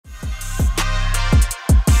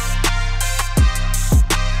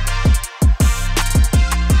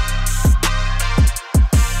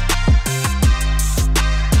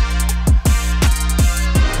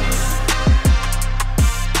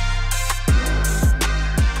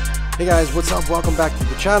Hey guys, what's up? Welcome back to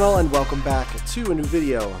the channel and welcome back to a new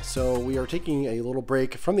video. So we are taking a little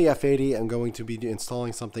break from the F80 and going to be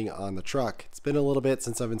installing something on the truck. It's been a little bit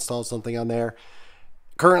since I've installed something on there.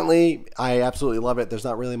 Currently, I absolutely love it. There's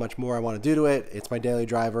not really much more I want to do to it. It's my daily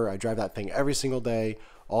driver. I drive that thing every single day,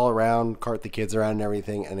 all around, cart the kids around and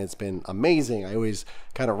everything, and it's been amazing. I always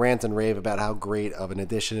kind of rant and rave about how great of an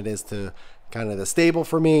addition it is to kind of the stable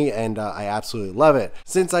for me, and I absolutely love it.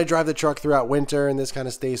 Since I drive the truck throughout winter and this kind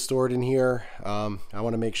of stays stored in here, I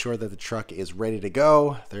want to make sure that the truck is ready to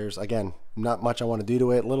go. There's, again, not much I want to do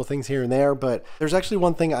to it, little things here and there, but there's actually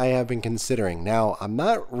one thing I have been considering. Now, I'm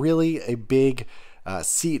not really a big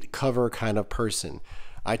seat cover kind of person.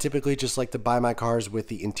 I typically just like to buy my cars with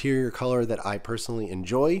the interior color that I personally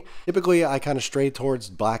enjoy. Typically, I kind of stray towards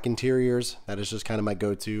black interiors. That is just kind of my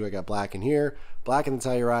go-to. I got black in here, black in the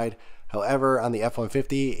Telluride. However, on the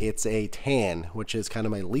F150, it's a tan, which is kind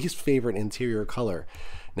of my least favorite interior color.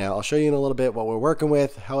 Now, I'll show you in a little bit what we're working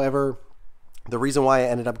with. However, the reason why I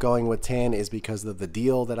ended up going with tan is because of the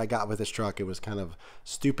deal that I got with this truck. It was kind of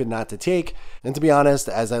stupid not to take. And to be honest,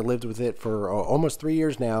 as I lived with it for almost 3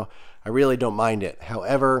 years now, I really don't mind it.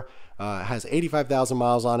 However, it has 85,000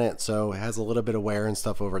 miles on it, so it has a little bit of wear and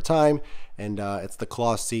stuff over time. And it's the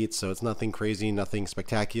cloth seats, so it's nothing crazy, nothing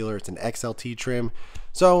spectacular. It's an XLT trim.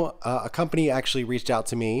 So a company actually reached out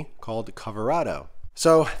to me called Coverado.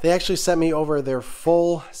 So they actually sent me over their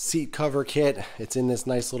full seat cover kit. It's in this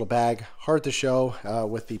nice little bag, hard to show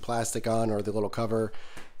with the plastic on, or the little cover,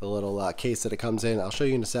 the little case that it comes in. I'll show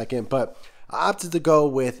you in a second, but I opted to go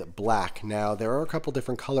with black. Now, there are a couple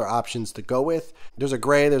different color options to go with. There's a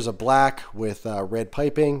gray, there's a black with red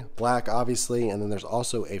piping, black obviously, and then there's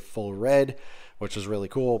also a full red, which is really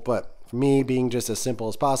cool. But for me, being just as simple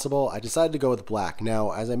as possible, I decided to go with black.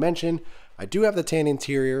 Now, as I mentioned, I do have the tan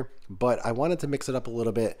interior, but I wanted to mix it up a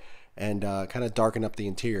little bit and kind of darken up the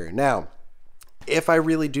interior. Now, if I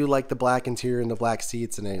really do like the black interior and the black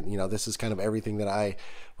seats, and this is kind of everything that I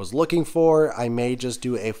was looking for, I may just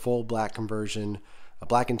do a full black conversion, a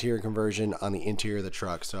black interior conversion on the interior of the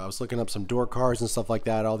truck. So I was looking up some door cars and stuff like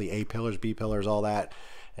that, all the A pillars, B pillars, all that.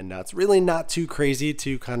 And it's really not too crazy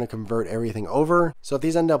to kind of convert everything over. So if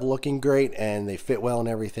these end up looking great and they fit well and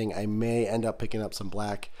everything, I may end up picking up some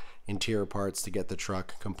black interior parts to get the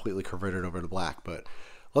truck completely converted over to black. But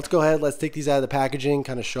let's go ahead, let's take these out of the packaging,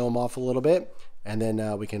 kind of show them off a little bit, and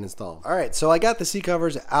then we can install them. All right, so I got the seat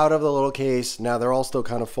covers out of the little case. Now they're all still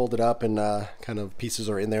kind of folded up and kind of pieces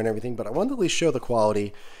are in there and everything, but I wanted to at least show the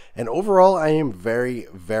quality. And overall, I am very,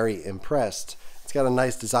 very impressed. It's got a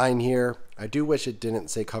nice design here. I do wish it didn't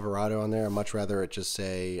say Coverado on there. I'd much rather it just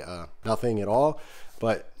say nothing at all,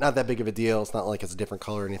 but not that big of a deal. It's not like it's a different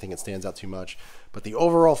color or anything. It stands out too much. But the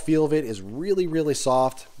overall feel of it is really, really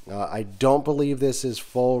soft. I don't believe this is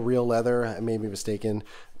full real leather. I may be mistaken,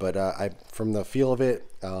 but from the feel of it,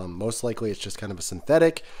 most likely it's just kind of a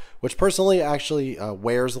synthetic, which personally actually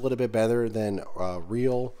wears a little bit better than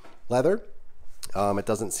real leather. It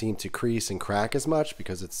doesn't seem to crease and crack as much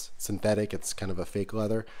because it's synthetic. It's kind of a fake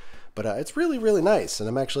leather. But it's really, really nice, and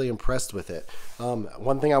I'm actually impressed with it.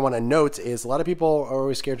 One thing I want to note is a lot of people are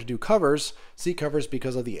always scared to do covers, seat covers,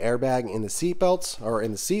 because of the airbag in the seat belts or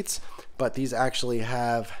in the seats. But these actually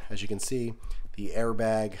have, as you can see, the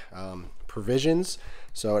airbag provisions.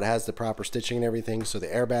 So it has the proper stitching and everything. So the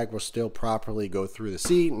airbag will still properly go through the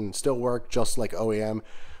seat and still work just like OEM.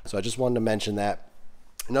 So I just wanted to mention that.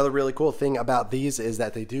 Another really cool thing about these is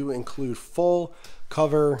that they do include full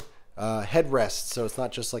cover headrest. So it's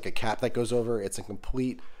not just like a cap that goes over, it's a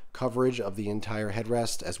complete coverage of the entire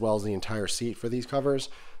headrest as well as the entire seat for these covers.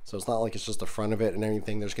 So it's not like it's just the front of it and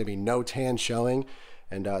everything. There's going to be no tan showing,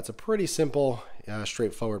 and it's a pretty simple,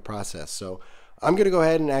 straightforward process. So I'm going to go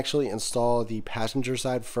ahead and actually install the passenger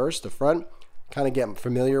side first, the front, kind of get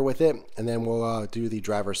familiar with it, and then we'll do the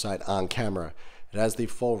driver's side on camera. It has the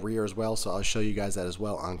full rear as well, so I'll show you guys that as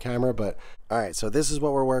well on camera. But all right, so this is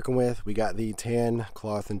what we're working with. We got the tan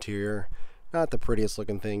cloth interior. Not the prettiest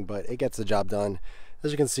looking thing, but it gets the job done.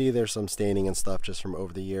 As you can see, there's some staining and stuff just from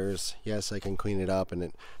over the years. Yes, I can clean it up, and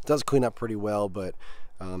it does clean up pretty well, but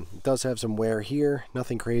it does have some wear here.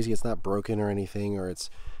 Nothing crazy. It's not broken or anything, or it's,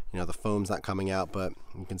 the foam's not coming out, but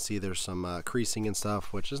you can see there's some creasing and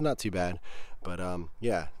stuff, which is not too bad. But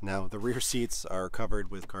yeah, now the rear seats are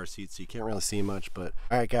covered with car seats, so you can't really see much. But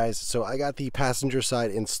all right, guys, so I got the passenger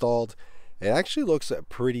side installed. It actually looks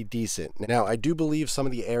pretty decent. Now, I do believe some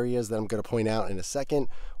of the areas that I'm going to point out in a second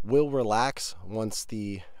will relax once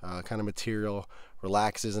the kind of material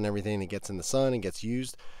relaxes and everything. It gets in the sun and gets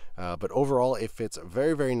used. But overall, it fits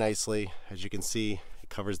very, very nicely. As you can see,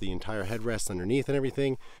 covers the entire headrest underneath and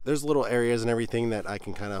everything. There's little areas and everything that I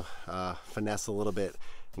can kind of finesse a little bit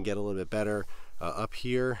and get a little bit better. Up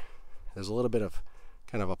here, there's a little bit of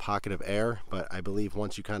kind of a pocket of air, but I believe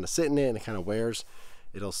once you kind of sit in it and it kind of wears,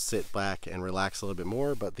 it'll sit back and relax a little bit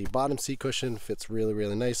more. But the bottom seat cushion fits really,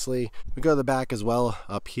 really nicely. We go to the back as well,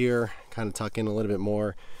 up here, kind of tuck in a little bit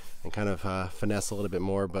more and kind of finesse a little bit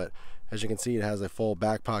more. But as you can see, it has a full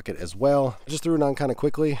back pocket as well. I just threw it on kind of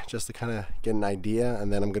quickly just to kind of get an idea,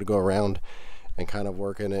 and then I'm going to go around and kind of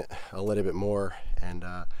work in it a little bit more. And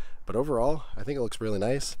but overall, I think it looks really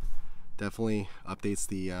nice. Definitely updates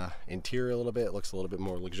the interior a little bit. It looks a little bit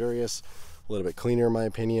more luxurious, a little bit cleaner in my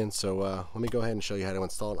opinion. So let me go ahead and show you how to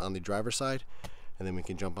install it on the driver's side, and then we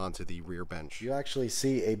can jump onto the rear bench. You actually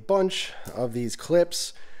see a bunch of these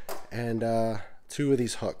clips and 2 of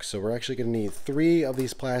these hooks. So we're actually going to need 3 of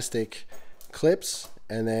these plastic clips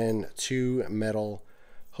and then 2 metal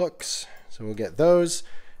hooks. So we'll get those,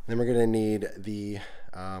 and then we're going to need the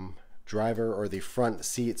driver or the front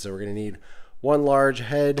seat. So we're going to need 1 large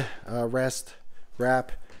head rest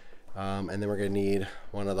wrap, and then we're going to need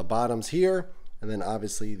 1 of the bottoms here, and then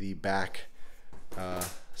obviously the back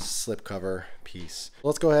slip cover piece.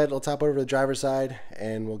 Let's go ahead, let's hop over to the driver's side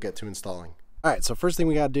and we'll get to installing. Alright, so first thing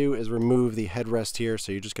we got to do is remove the headrest here.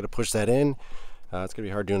 So you're just going to push that in. It's going to be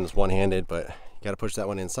hard doing this one-handed, but you got to push that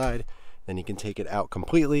one inside. Then you can take it out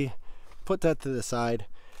completely, put that to the side,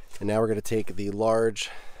 and now we're going to take the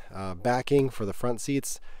large backing for the front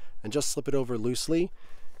seats and just slip it over loosely,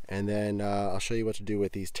 and then I'll show you what to do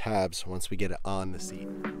with these tabs once we get it on the seat.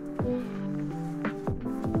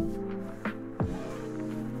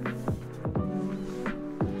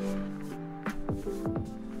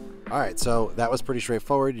 Alright, so that was pretty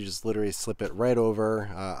straightforward. You just literally slip it right over.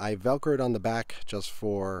 I velcroed on the back just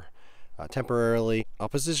for temporarily. I'll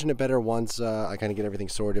position it better once I kind of get everything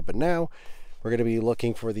sorted, but now we're going to be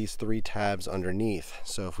looking for these 3 tabs underneath.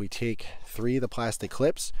 So if we take 3 of the plastic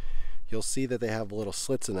clips, you'll see that they have little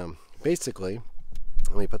slits in them. Basically,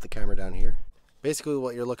 let me put the camera down here. Basically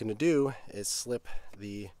what you're looking to do is slip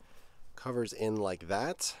the covers in like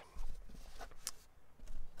that.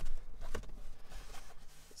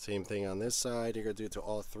 Same thing on this side. You're going to do it to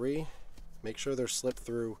all 3. Make sure they're slipped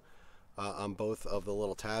through on both of the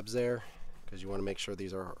little tabs there, because you want to make sure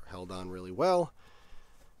these are held on really well.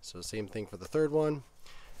 So same thing for the 3rd one.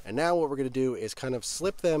 And now what we're going to do is kind of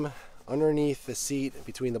slip them underneath the seat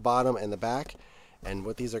between the bottom and the back. And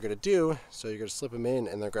what these are going to do, so you're going to slip them in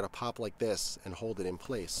and they're going to pop like this and hold it in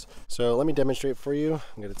place. So let me demonstrate for you.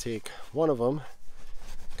 I'm going to take one of them,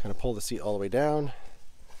 kind of pull the seat all the way down,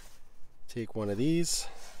 take one of these,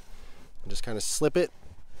 and just kind of slip it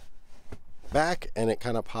back, and it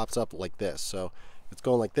kind of pops up like this. So it's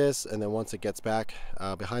going like this, and then once it gets back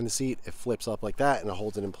behind the seat, it flips up like that and it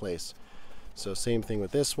holds it in place. So same thing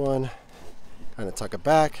with this one, kind of tuck it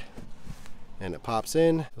back and it pops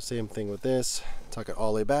in. The same thing with this, tuck it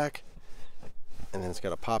all the way back, and then it's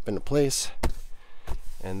got to pop into place,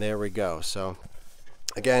 and there we go. So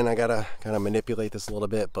again, I gotta kind of manipulate this a little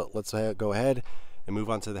bit, but let's go ahead and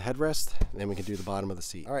move on to the headrest, and then we can do the bottom of the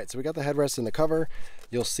seat. All right, so we got the headrest in the cover.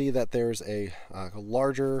 You'll see that there's a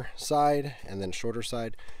larger side and then a shorter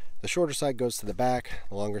side. The shorter side goes to the back,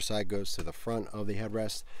 the longer side goes to the front of the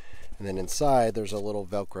headrest, and then inside there's a little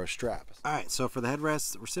Velcro strap. All right, so for the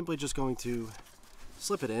headrest, we're simply just going to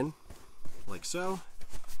slip it in like so,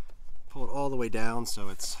 pull it all the way down so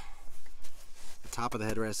it's the top of the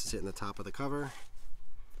headrest is hitting the top of the cover.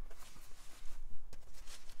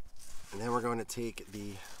 And then we're going to take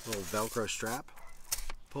the little Velcro strap,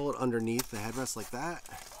 pull it underneath the headrest like that,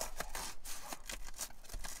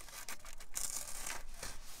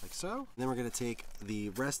 like so. And then we're going to take the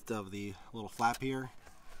rest of the little flap here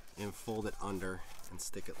and fold it under and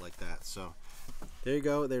stick it like that. So there you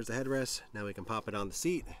go, there's the headrest. Now we can pop it on the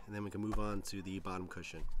seat, and then we can move on to the bottom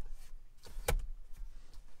cushion.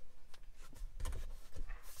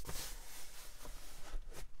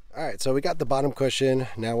 Alright, so we got the bottom cushion.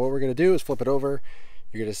 Now what we're going to do is flip it over.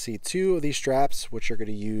 You're going to see 2 of these straps, which you're going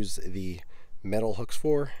to use the metal hooks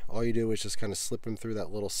for. All you do is just kind of slip them through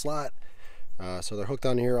that little slot. So they're hooked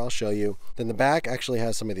on here, I'll show you. Then the back actually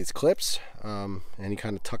has some of these clips, and you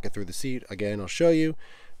kind of tuck it through the seat. Again, I'll show you,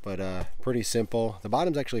 but pretty simple. The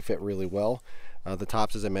bottoms actually fit really well. The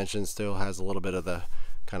tops, as I mentioned, still has a little bit of the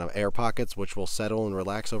kind of air pockets, which will settle and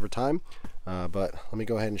relax over time. But let me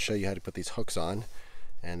go ahead and show you how to put these hooks on,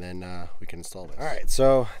 and then we can install this. All right,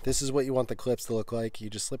 so this is what you want the clips to look like.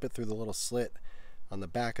 You just slip it through the little slit on the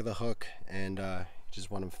back of the hook, and you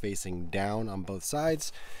just want them facing down on both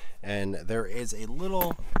sides. And there is a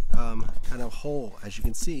little kind of hole, as you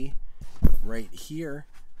can see right here,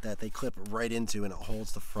 that they clip right into, and it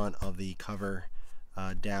holds the front of the cover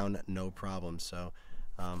down no problem. So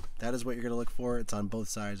That is what you're going to look for. It's on both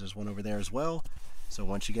sides. There's one over there as well. So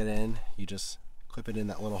once you get in, you just clip it in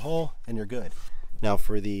that little hole and you're good. Now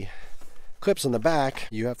for the clips on the back,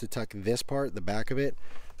 you have to tuck this part, the back of it,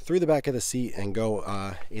 through the back of the seat and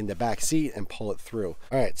go in the back seat and pull it through.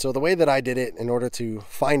 All right, so the way that I did it in order to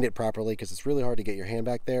find it properly, because it's really hard to get your hand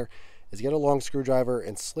back there, is get a long screwdriver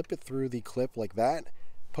and slip it through the clip like that.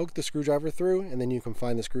 Poke the screwdriver through, and then you can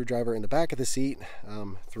find the screwdriver in the back of the seat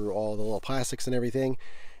through all the little plastics and everything,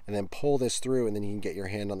 and then pull this through, and then you can get your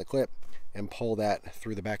hand on the clip and pull that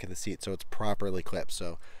through the back of the seat so it's properly clipped.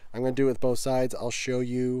 So I'm going to do it with both sides. I'll show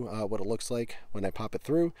you what it looks like when I pop it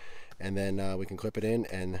through, and then we can clip it in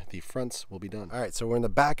and the fronts will be done. All right, so we're in the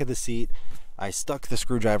back of the seat. I stuck the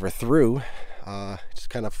screwdriver through, just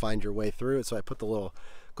kind of find your way through it. So I put the little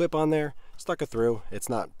clip on there, stuck it through. It's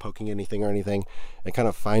not poking anything or anything. It kind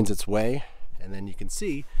of finds its way, and then you can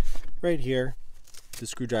see right here the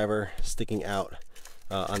screwdriver sticking out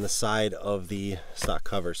on the side of the stock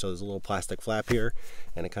cover. So there's a little plastic flap here,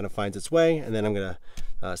 and it kind of finds its way, and then I'm gonna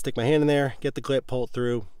stick my hand in there, get the clip, pull it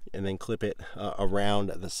through, and then clip it around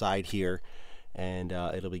the side here, and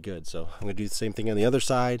it'll be good. So I'm gonna do the same thing on the other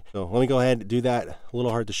side. So let me go ahead and do that. A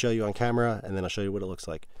little hard to show you on camera, and then I'll show you what it looks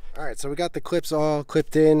like. All right, so we got the clips all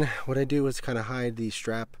clipped in. What I do is kind of hide the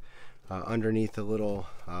strap underneath the little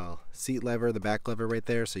seat lever, the back lever right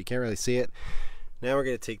there, so you can't really see it. Now we're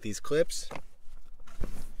gonna take these clips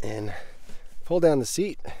and pull down the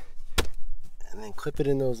seat and then clip it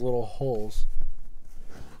in those little holes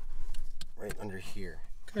right under here.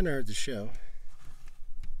 Kind of hard to show,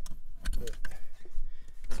 but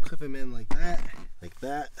clip them in like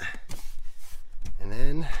that, and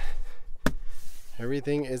then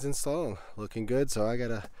everything is installed. Looking good. So I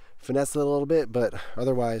gotta finesse it a little bit, but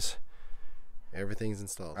otherwise everything's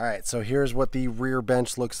installed. All right, so here's what the rear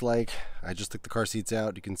bench looks like. I just took the car seats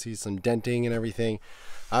out. You can see some denting and everything.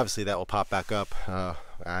 Obviously that will pop back up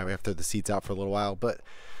after the seat's out for a little while, but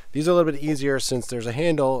these are a little bit easier since there's a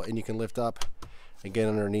handle and you can lift up and get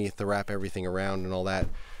underneath to wrap everything around and all that.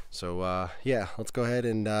 So yeah, let's go ahead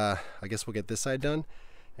and I guess we'll get this side done,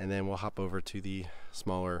 and then we'll hop over to the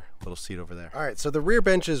smaller little seat over there. All right, so the rear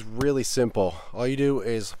bench is really simple. All you do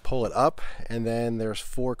is pull it up, and then there's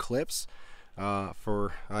 4 clips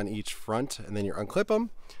on each front, and then you unclip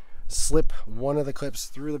them, slip one of the clips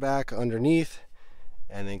through the back underneath,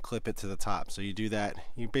 and then clip it to the top. So you do that,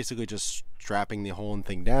 you're basically just strapping the whole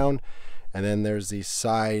thing down, and then there's these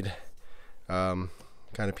side kind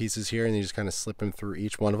of pieces here, and you just kind of slip them through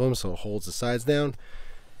each one of them so it holds the sides down,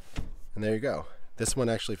 and there you go. This one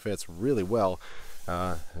actually fits really well,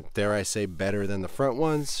 dare I say better than the front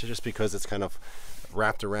ones, just because it's kind of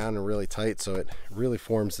wrapped around and really tight, so it really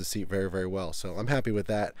forms the seat very, very well. So I'm happy with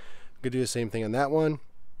that. I'm gonna do the same thing on that one,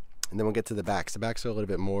 and then we'll get to the backs. The backs are a little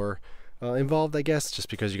bit more involved, I guess, just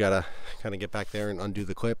because you gotta kind of get back there and undo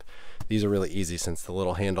the clip. These are really easy since the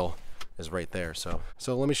little handle is right there. So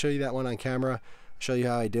let me show you that one on camera, show you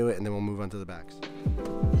how I do it, and then we'll move on to the backs.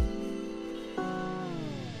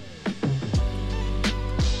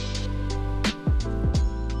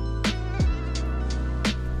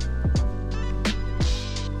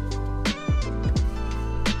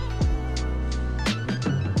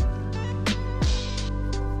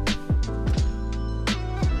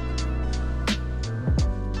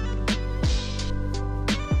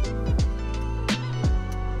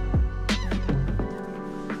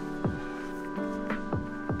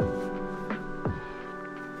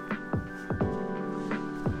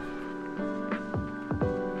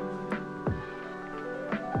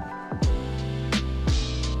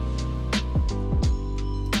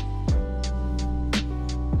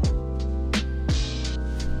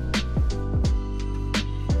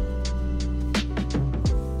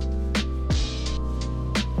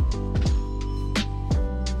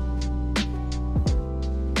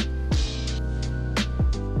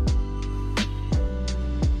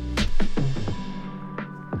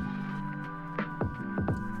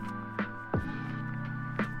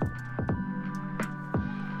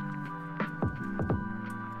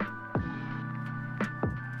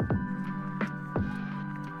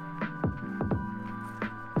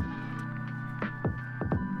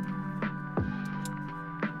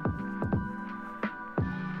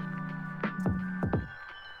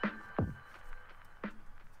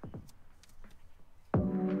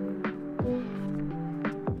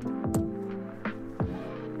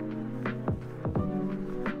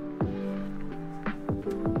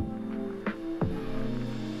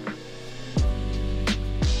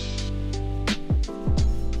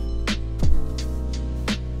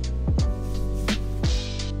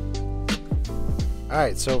 All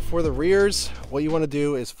right, so for the rears, what you want to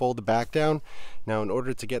do is fold the back down. Now in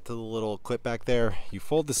order to get to the little clip back there, you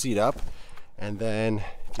fold the seat up, and then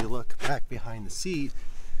if you look back behind the seat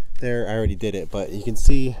there, I already did it, but you can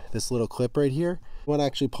see this little clip right here. You want to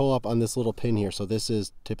actually pull up on this little pin here. So this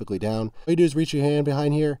is typically down. All you do is reach your hand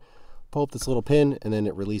behind here, pull up this little pin, and then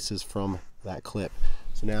it releases from that clip.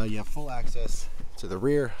 So now you have full access to the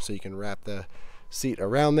rear, so you can wrap the seat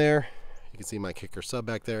around there. You can see my kicker sub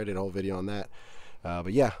back there. I did a whole video on that.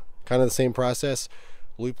 But yeah, kind of the same process.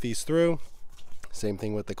 Loop these through. Same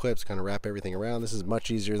thing with the clips, kind of wrap everything around. This is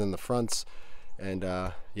much easier than the fronts. And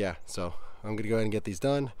yeah, so I'm gonna go ahead and get these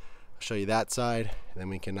done. Show you that side, and then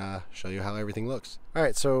we can show you how everything looks. All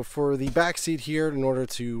right, so for the back seat here, in order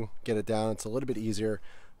to get it down, it's a little bit easier.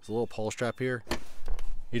 There's a little pull strap here.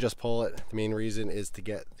 You just pull it. The main reason is to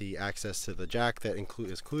get the access to the jack that is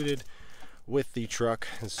included with the truck.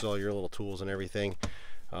 This is all your little tools and everything.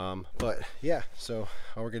 But yeah, so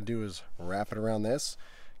all we're gonna do is wrap it around this,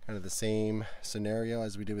 kind of the same scenario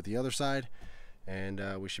as we did with the other side, and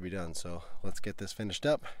we should be done. So let's get this finished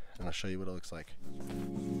up, and I'll show you what it looks like.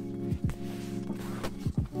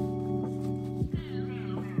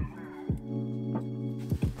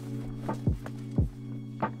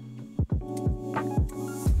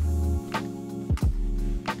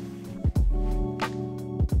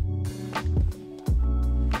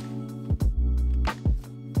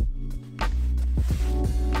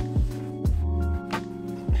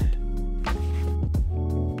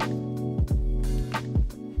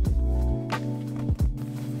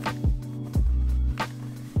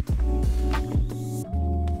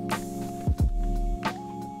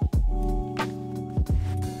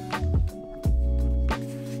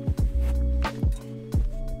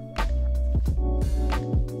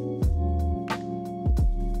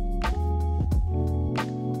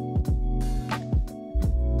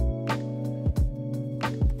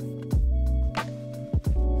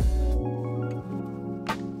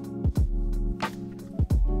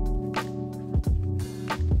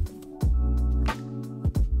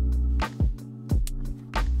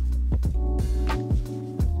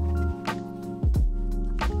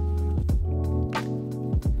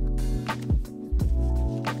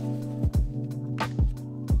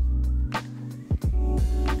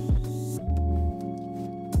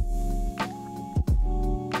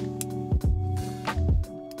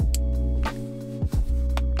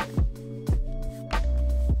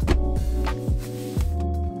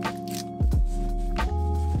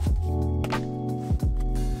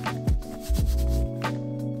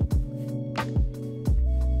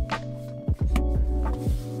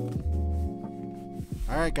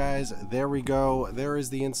 Alright guys, there we go. There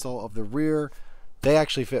is the install of the rear. They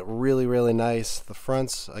actually fit really nice. The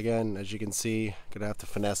fronts, again, as you can see, gonna have to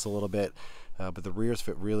finesse a little bit, but the rears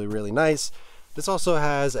fit really nice. This also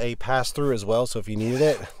has a pass-through as well, so if you needed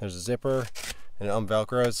it, there's a zipper and it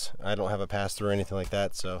unvelcros. I don't have a pass-through or anything like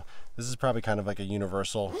that, so this is probably kind of like a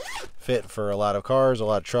universal fit for a lot of cars, a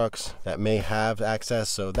lot of trucks that may have access,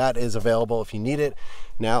 so that is available if you need it.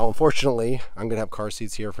 Now, unfortunately, I'm gonna have car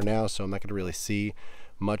seats here for now, so I'm not gonna really see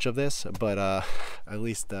much of this, but at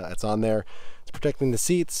least it's on there. It's protecting the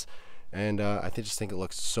seats, and I just think it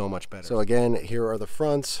looks so much better. So again, here are the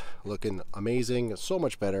fronts, looking amazing, so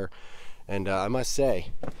much better, and I must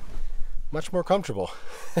say, much more comfortable.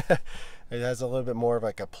 It has a little bit more of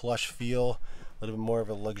like a plush feel, a little bit more of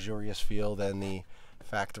a luxurious feel than the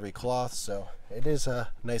factory cloth, so it is a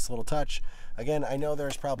nice little touch. Again, I know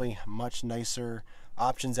there's probably much nicer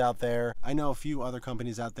options out there. I know a few other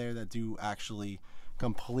companies out there that do actually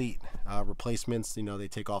complete replacements. You know, they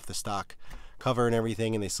take off the stock cover and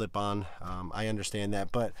everything and they slip on. I understand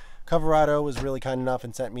that, but Coverado was really kind enough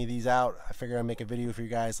and sent me these out. I figured I'd make a video for you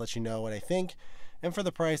guys, let you know what I think, and for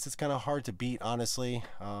the price it's kind of hard to beat, honestly.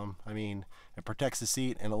 I mean, it protects the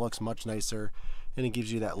seat and it looks much nicer, and it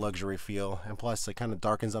gives you that luxury feel, and plus it kind of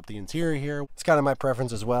darkens up the interior here. It's kind of my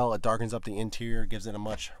preference as well. It darkens up the interior, gives it a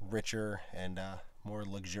much richer and more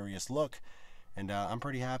luxurious look, and I'm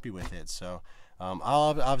pretty happy with it. So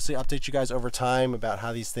I'll obviously update you guys over time about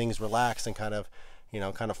how these things relax and kind of, you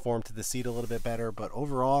know, kind of form to the seat a little bit better. But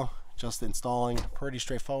overall, just installing, pretty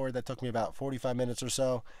straightforward. That took me about 45 minutes or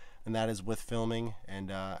so, and that is with filming,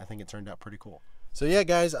 and I think it turned out pretty cool. So yeah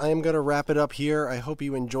guys, I am going to wrap it up here. I hope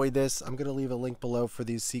you enjoyed this. I'm going to leave a link below for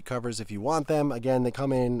these seat covers if you want them. Again, they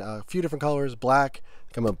come in a few different colors. Black,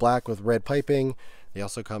 they come in black with red piping. They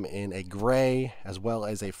also come in a gray as well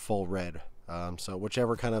as a full red. So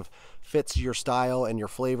whichever kind of fits your style and your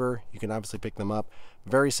flavor, you can obviously pick them up.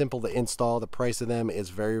 Very simple to install. The price of them is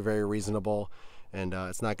very reasonable, and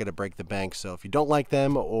it's not going to break the bank. So if you don't like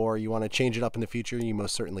them or you want to change it up in the future, you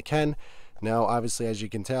most certainly can. Now, obviously, as you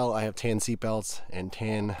can tell, I have tan seatbelts and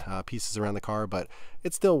tan pieces around the car, but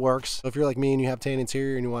it still works. So if you're like me and you have tan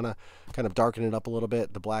interior and you want to kind of darken it up a little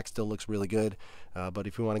bit, the black still looks really good. But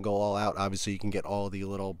if you want to go all out, obviously you can get all the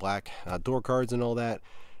little black door cards and all that,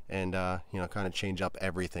 and you know, kind of change up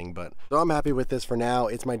everything. But so I'm happy with this for now.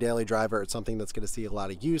 It's my daily driver. It's something that's going to see a lot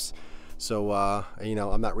of use. So, you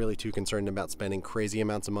know, I'm not really too concerned about spending crazy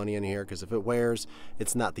amounts of money in here, because if it wears,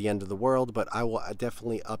 it's not the end of the world. But I will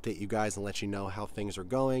definitely update you guys and let you know how things are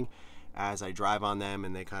going as I drive on them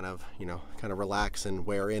and they kind of, you know, kind of relax and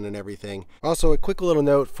wear in and everything. Also, a quick little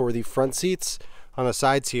note for the front seats. On the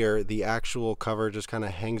sides here, the actual cover just kind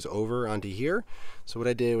of hangs over onto here. So what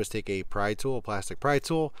I did was take a pry tool, a plastic pry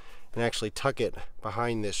tool, and actually tuck it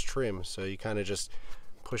behind this trim. So you kind of just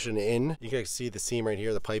push it in. You can see the seam right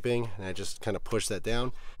here, the piping, and I just kind of push that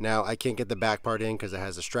down. Now I can't get the back part in because it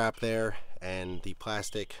has a strap there, and the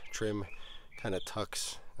plastic trim kind of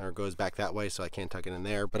tucks or goes back that way, so I can't tuck it in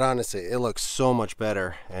there. But honestly, it looks so much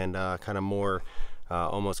better and kind of more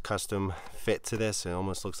almost custom fit to this. It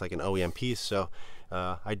almost looks like an OEM piece. So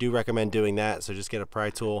I do recommend doing that. So just get a pry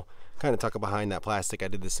tool, kind of tuck it behind that plastic. I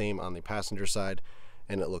did the same on the passenger side,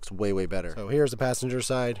 and it looks way better. So here's the passenger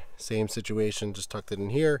side, same situation, just tucked it in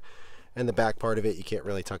here. And the back part of it, you can't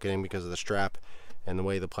really tuck it in because of the strap and the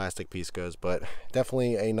way the plastic piece goes, but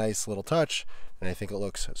definitely a nice little touch, and I think it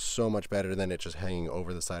looks so much better than it just hanging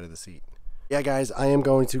over the side of the seat. Yeah guys, I am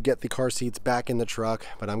going to get the car seats back in the truck,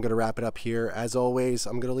 but I'm going to wrap it up here. As always,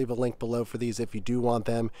 I'm going to leave a link below for these if you do want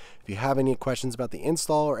them. If you have any questions about the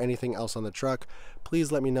install or anything else on the truck,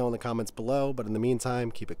 please let me know in the comments below. But in the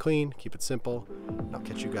meantime, keep it clean, keep it simple, and I'll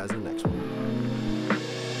catch you guys in the next one.